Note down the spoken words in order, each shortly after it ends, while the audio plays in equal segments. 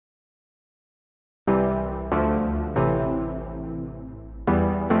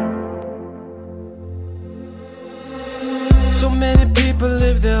People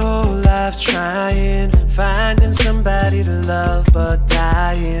live their whole lives trying, finding somebody to love, but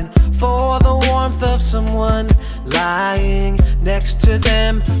dying for the warmth of someone lying next to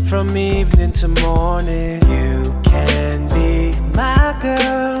them from evening to morning. You can be my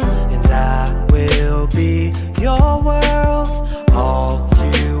girl, and I will be your world. All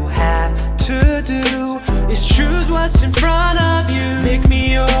you have to do is choose what's in front of you. Make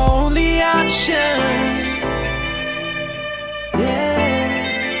me your only option.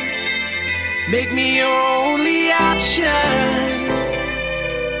 Make me your only option.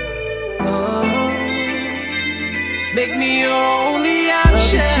 Oh, make me your only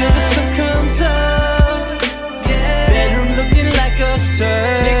option. Until the sun comes up, yeah. Bedroom looking like a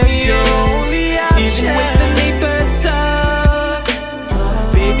circus. Make me your only option. Even wake the neighbors up.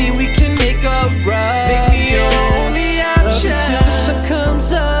 Baby, we can make a run. Make me your only option. Until the sun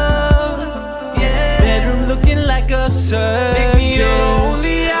comes up, yeah. Bedroom looking like a circus. Make me your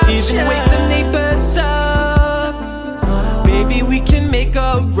only option. Even wake the neighbors up. Baby, we can make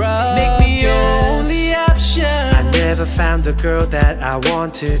a run. Make me your only option. I never found the girl that I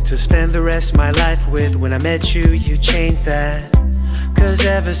wanted to spend the rest of my life with. When I met you, you changed that. Cause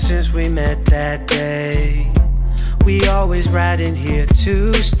ever since we met that day, we always riding here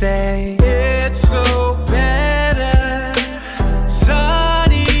to stay. It's so better,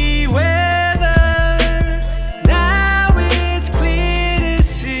 sunny weather. Now it's clear to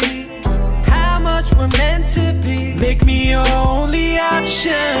see how much we're meant to be. Make me your only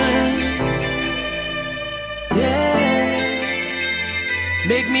option. Yeah.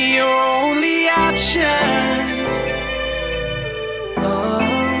 Make me your only option. Oh.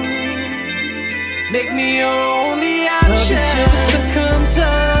 Make me your only option. Until the sun comes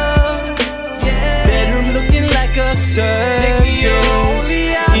up, yeah. Bedroom looking like a circus. Make me your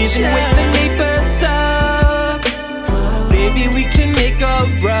only option. Even wake the neighbors up. Baby, we can make a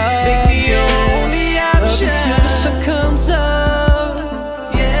run. Make me your only option. Until the sun comes up,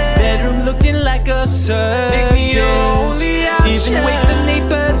 yeah. Bedroom looking like a circus. Make me your only option. Even wake the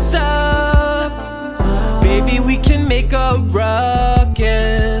neighbors up. Baby, we can make a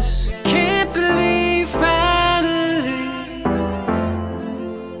ruckus. Can't believe finally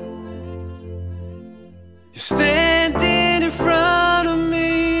you're standing in front of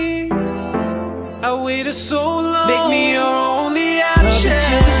me. I waited so long. Make me your only option.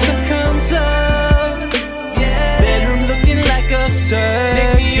 Until the sun comes up, yeah. Bedroom looking like a circus.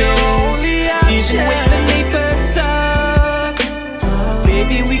 Make me your only option. Even wake the neighbors up.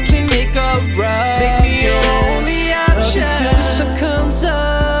 Baby, we can make a run. Make me your only option. Until the sun comes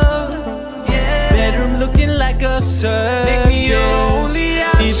up, yeah. Bedroom looking like a circus. Make me your only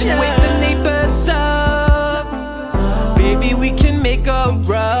option. Even wake the neighbors up. Baby, we can make a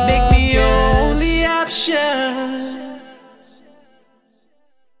run. Make me your only option.